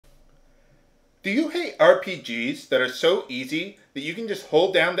Do you hate RPGs that are so easy that you can just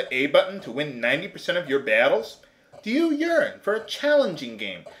hold down the A button to win 90% of your battles? Do you yearn for a challenging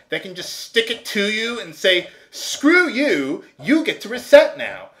game that can just stick it to you and say, screw you, you get to reset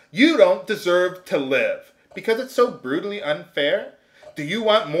now. You don't deserve to live because it's so brutally unfair? Do you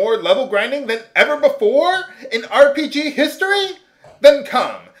want more level grinding than ever before in RPG history? Then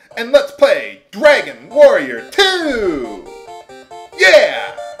come and let's play Dragon Warrior 2! Yeah!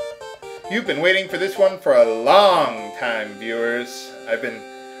 You've been waiting for this one for a long time, viewers. I've been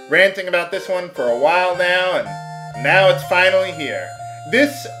ranting about this one for a while now, and now it's finally here.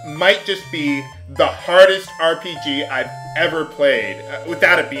 This might just be the hardest RPG I've ever played,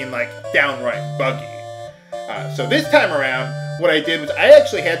 without it being like downright buggy. So this time around, what I did was I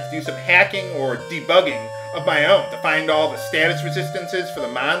actually had to do some hacking or debugging of my own to find all the status resistances for the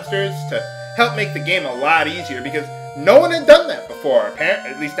monsters to help make the game a lot easier, because no one had done that before, apparently,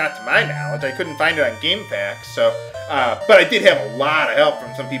 at least not to my knowledge. I couldn't find it on GameFAQs, so, but I did have a lot of help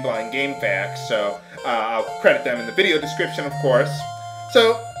from some people on GameFAQs, so I'll credit them in the video description, of course.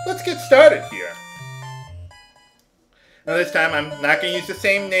 So, let's get started here. Now this time I'm not going to use the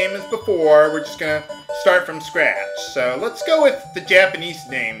same name as before, we're just going to start from scratch. So let's go with the Japanese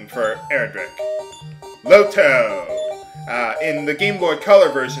name for Erdrick. Loto. In the Game Boy Color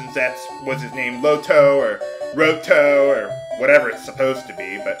versions, that was his name, Loto or Roto or whatever it's supposed to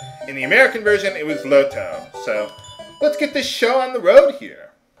be, but in the American version it was Loto. So let's get this show on the road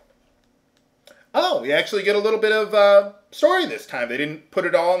here. Oh, we actually get a little bit of story this time. They didn't put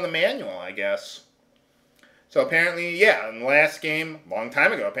it all in the manual, I guess. So apparently, yeah, in the last game, a long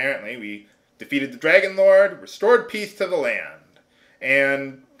time ago apparently, we defeated the Dragon Lord, restored peace to the land,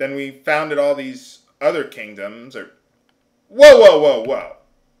 and then we founded all these other kingdoms, or... Whoa.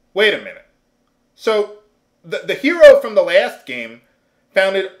 Wait a minute. So, the hero from the last game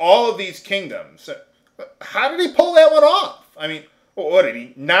founded all of these kingdoms. How did he pull that one off? I mean, what, did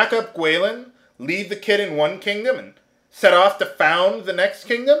he knock up Gwalen, leave the kid in one kingdom, and set off to found the next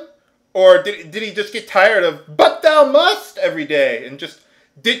kingdom? Or did he just get tired of, but thou must, every day, and just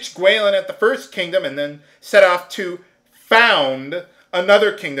ditch Gwalen at the first kingdom and then set off to found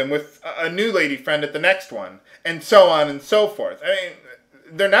another kingdom with a new lady friend at the next one, and so on and so forth? I mean,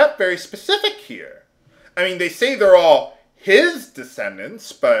 they're not very specific here. I mean, they say they're all his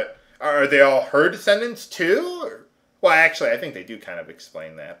descendants, but are they all her descendants too? Or, well, actually, I think they do kind of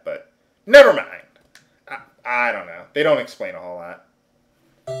explain that, but never mind. I don't know. They don't explain a whole lot.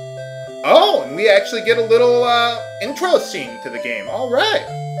 Oh, and we actually get a little intro scene to the game. All right.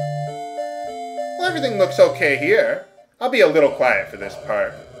 Well, everything looks okay here. I'll be a little quiet for this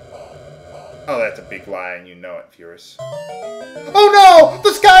part. Oh, that's a big lie, and you know it, viewers. Oh no!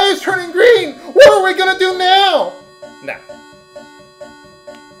 The sky is turning green! What are we gonna do now? Now.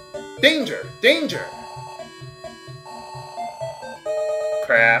 Danger! Danger!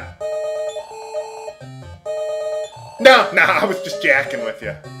 Crap. No, I was just jacking with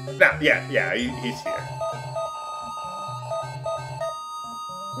you. No, yeah, he's here.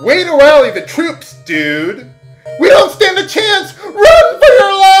 Way to rally the troops, dude! We don't stand a chance! Run for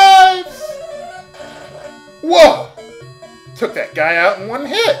your lives! Whoa! Took that guy out in one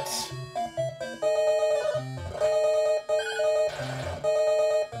hit.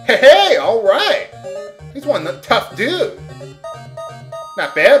 Hey, alright! He's one tough dude.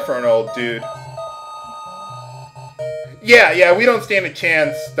 Not bad for an old dude. Yeah, we don't stand a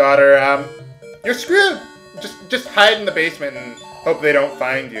chance, daughter. You're screwed. Just hide in the basement and hope they don't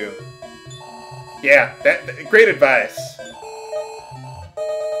find you. Yeah, great advice.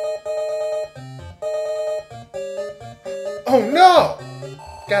 Oh no!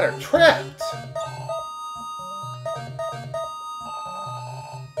 Got her trapped.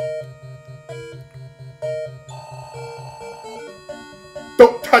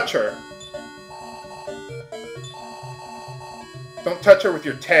 Don't touch her. Don't touch her with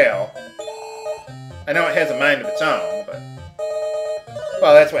your tail. I know it has a mind of its own, but...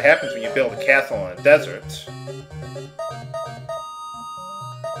 well, that's what happens when you build a castle in a desert.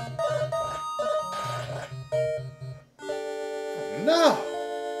 Oh, no!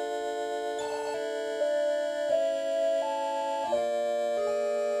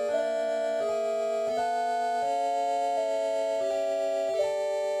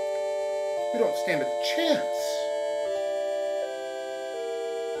 We don't stand a chance.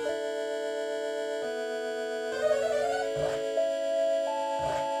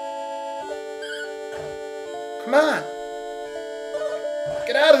 Come on!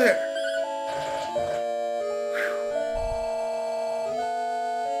 Get out of there!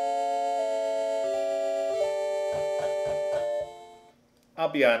 I'll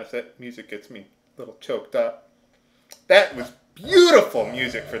be honest, that music gets me a little choked up. That was beautiful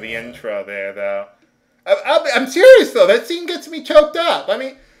music for the intro there, though. I'm serious, though. That scene gets me choked up. I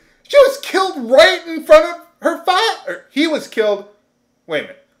mean, she was killed right in front of her father. He was killed. Wait a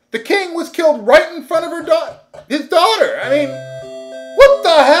minute. The king was killed right in front of his daughter. I mean, what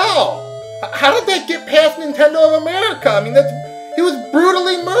the hell? How did that get past Nintendo of America? I mean, he was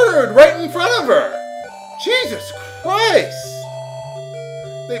brutally murdered right in front of her. Jesus Christ.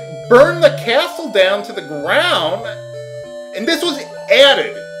 They burned the castle down to the ground. And this was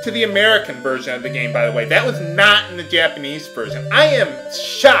added to the American version of the game, by the way. That was not in the Japanese version. I am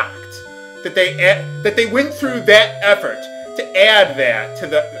shocked that they went through that effort to add that to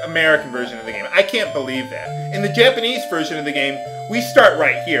the American version of the game. I can't believe that. In the Japanese version of the game, we start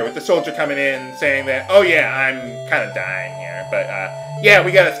right here with the soldier coming in saying that, oh yeah, I'm kind of dying here, but yeah,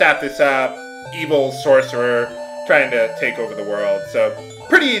 we gotta stop this evil sorcerer trying to take over the world. So,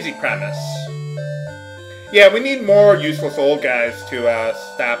 pretty easy premise. Yeah, we need more useless old guys to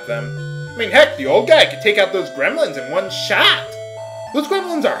stop them. I mean, heck, the old guy could take out those gremlins in one shot. Those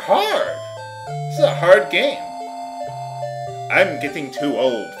gremlins are hard. This is a hard game. I'm getting too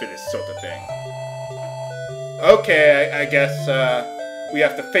old for this sort of thing. Okay, I guess we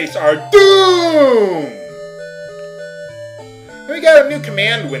have to face our doom! And we got a new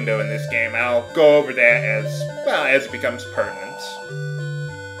command window in this game. I'll go over that as it becomes pertinent.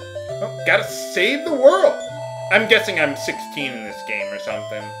 Oh, gotta save the world! I'm guessing I'm 16 in this game or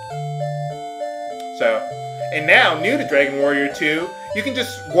something. So, and now, new to Dragon Warrior 2, you can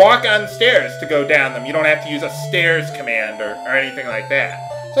just walk on stairs to go down them. You don't have to use a stairs command or anything like that.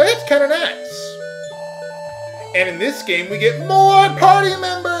 So that's kind of nice. And in this game, we get more party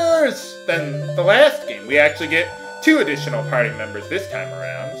members than the last game. We actually get 2 additional party members this time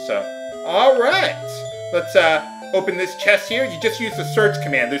around. So, alright. Let's open this chest here. You just use the search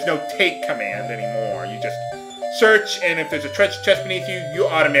command. There's no take command anymore. You just search, and if there's a treasure chest beneath you, you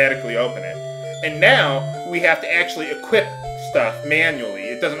automatically open it. And now, we have to actually equip stuff manually.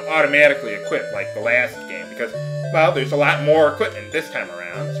 It doesn't automatically equip like the last game because, well, there's a lot more equipment this time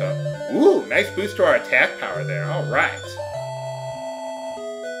around. So, ooh, nice boost to our attack power there. Alright.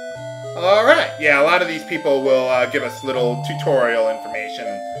 Alright, yeah, a lot of these people will give us little tutorial information,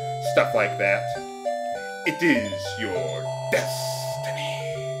 stuff like that. It is your destiny.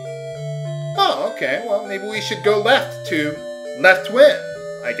 Oh, okay, well, maybe we should go left to left win,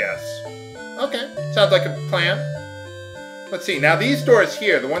 I guess. Okay, sounds like a plan. Let's see, now these doors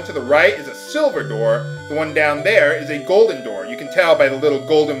here, the one to the right is a silver door, the one down there is a golden door. You can tell by the little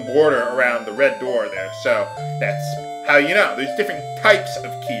golden border around the red door there, so that's how you know. There's different types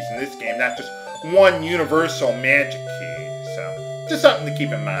of keys in this game, not just one universal magic key, so just something to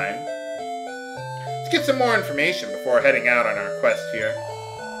keep in mind. Let's get some more information before heading out on our quest here.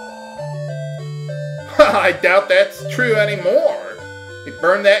 I doubt that's true anymore. They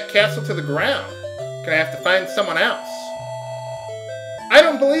burned that castle to the ground. Gonna have to find someone else. I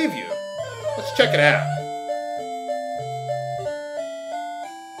don't believe you. Let's check it out.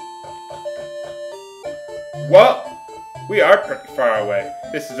 Whoa! We are pretty far away.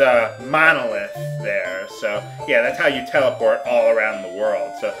 This is a monolith there, so yeah, that's how you teleport all around the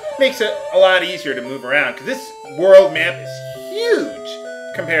world. So it makes it a lot easier to move around, because this world map is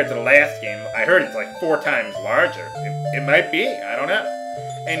huge compared to the last game. I heard it's like 4 times larger. It might be, I don't know.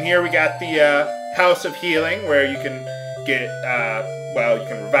 And here we got the House of Healing, where you can get, well, you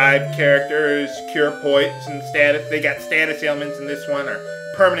can revive characters, cure poison status. They got status ailments in this one, or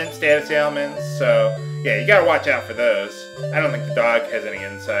permanent status ailments, so yeah, you gotta watch out for those. I don't think the dog has any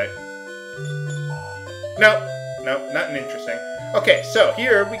insight. Nope, nothing interesting. Okay, so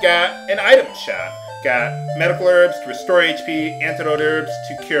here we got an item shop. Got medical herbs to restore HP, antidote herbs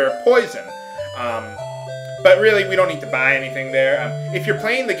to cure poison. But really, we don't need to buy anything there. If you're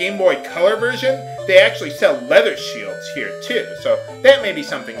playing the Game Boy Color version, they actually sell leather shields here too. So that may be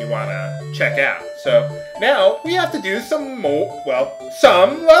something you want to check out. So now we have to do some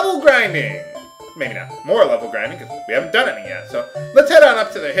some level grinding. Maybe not more level grinding, because we haven't done any yet. So let's head on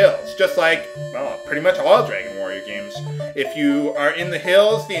up to the hills, just like, well, pretty much all Dragon Warrior games. If you are in the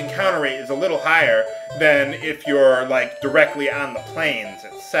hills, the encounter rate is a little higher than if you're, like, directly on the plains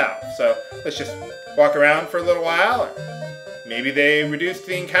itself. So let's just walk around for a little while, and maybe they reduced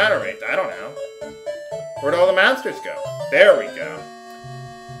the encounter rate. I don't know. Where'd all the monsters go? There we go.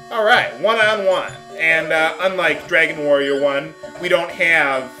 Alright, one-on-one. And unlike Dragon Warrior 1, we don't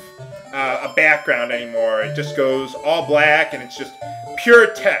have a background anymore. It just goes all black, and it's just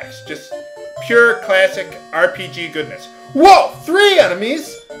pure text. Just pure classic RPG goodness. Whoa! 3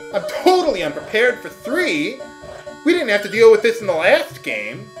 enemies! I'm totally unprepared for 3. we didn't have to deal with this in the last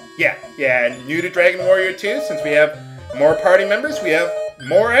game. Yeah, new to Dragon Warrior 2, since we have more party members, we have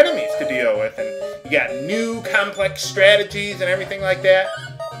more enemies to deal with, and you got new complex strategies and everything like that.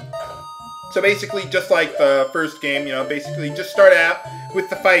 So basically, just like the first game, basically just start out with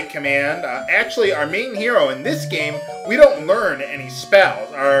the fight command. Actually, our main hero in this game, we don't learn any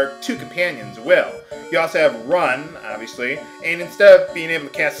spells. Our two companions will. You also have run, obviously, and instead of being able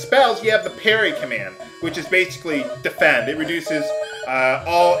to cast spells, you have the parry command, which is basically defend. It reduces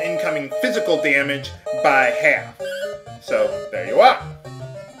all incoming physical damage by half. So there you are.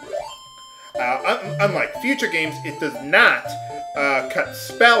 Unlike future games, it does not cut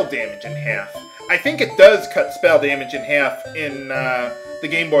spell damage in half. I think it does cut spell damage in half in the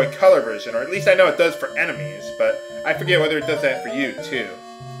Game Boy Color version, or at least I know it does for enemies, but I forget whether it does that for you, too.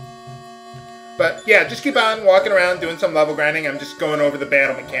 But yeah, just keep on walking around doing some level grinding. I'm just going over the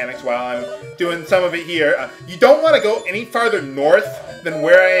battle mechanics while I'm doing some of it here. You don't want to go any farther north than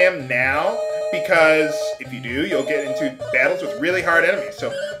where I am now, because if you do, you'll get into battles with really hard enemies.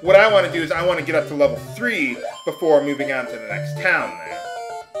 So what I want to do is I want to get up to level 3 before moving on to the next town there.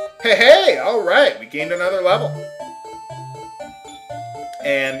 Hey, alright, we gained another level.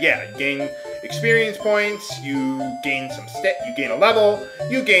 And yeah, you gain experience points, you gain a level,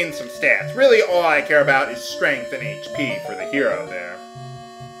 you gain some stats. Really all I care about is strength and HP for the hero there.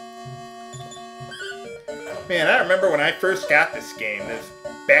 Man, I remember when I first got this game,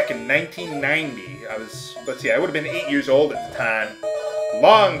 back in 1990. I would have been 8 years old at the time.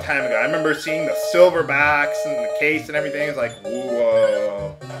 Long time ago. I remember seeing the silver box and the case and everything. It was like,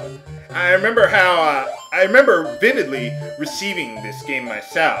 whoa. I remember vividly receiving this game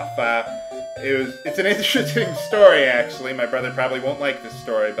myself. It's an interesting story, actually. My brother probably won't like this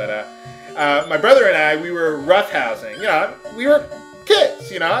story, but my brother and I, we were roughhousing. We were kids,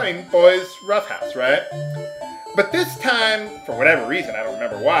 boys roughhouse, right? But this time, for whatever reason, I don't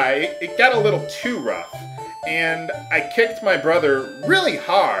remember why, it got a little too rough. And I kicked my brother really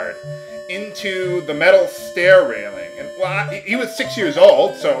hard into the metal stair railing. And well, he was 6 years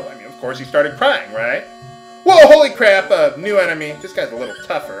old, so, of course he started crying, right? Whoa, holy crap, a new enemy. This guy's a little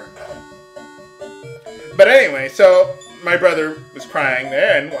tougher. But anyway, so my brother was crying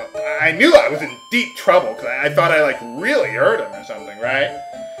there, and well, I knew I was in deep trouble, because I thought I, really hurt him or something, right?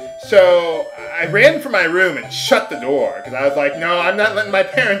 So I ran from my room and shut the door, because I was like, no, I'm not letting my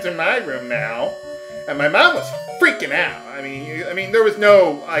parents in my room now. And my mom was freaking out. I mean, there was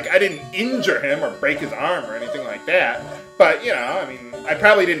no, I didn't injure him or break his arm or anything like that. But, I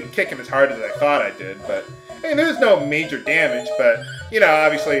probably didn't kick him as hard as I thought I did. But, there was no major damage. But,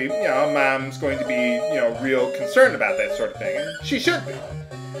 obviously, mom's going to be, real concerned about that sort of thing. And she should be.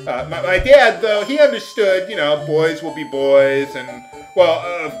 My dad, though, he understood, boys will be boys. And, well,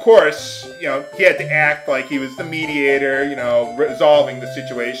 of course, he had to act like he was the mediator, resolving the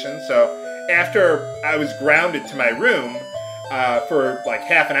situation. So after I was grounded to my room for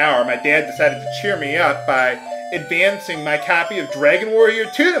half an hour, my dad decided to cheer me up by advancing my copy of Dragon Warrior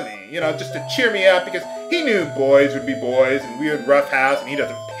 2 to me, just to cheer me up, because he knew boys would be boys and we would roughhouse and he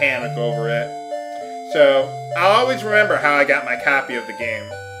doesn't panic over it. So I'll always remember how I got my copy of the game.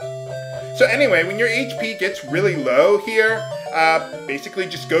 So anyway, when your HP gets really low here, basically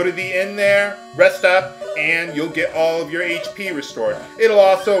just go to the inn there, rest up, and you'll get all of your HP restored. It'll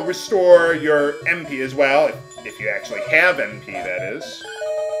also restore your MP as well, if you actually have MP, that is.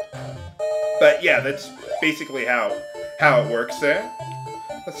 But yeah, that's basically how it works there.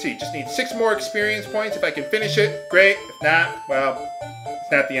 Let's see, just need 6 more experience points. If I can finish it, great. If not, well,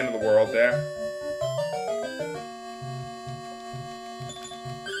 it's not the end of the world there.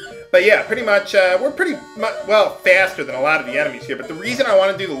 But yeah, pretty much, we're pretty much, well, faster than a lot of the enemies here. But the reason I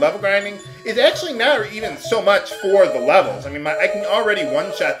want to do the level grinding is actually not even so much for the levels. I can already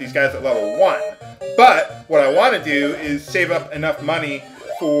one-shot these guys at level 1. But what I want to do is save up enough money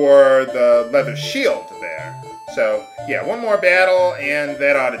for the leather shield there. So yeah, one more battle and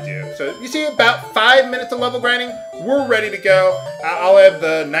that ought to do. So you see, about 5 minutes of level grinding, we're ready to go. I'll have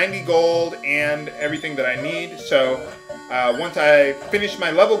the 90 gold and everything that I need. So once I finish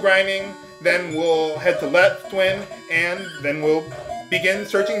my level grinding, then we'll head to Leftwin, and then we'll begin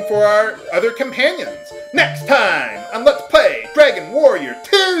searching for our other companions. Next time on Let's Play Dragon Warrior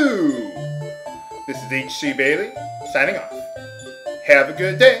 2! This is HC Bailey, signing off. Have a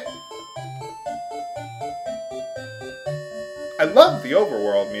good day. I love the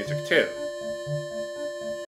overworld music, too.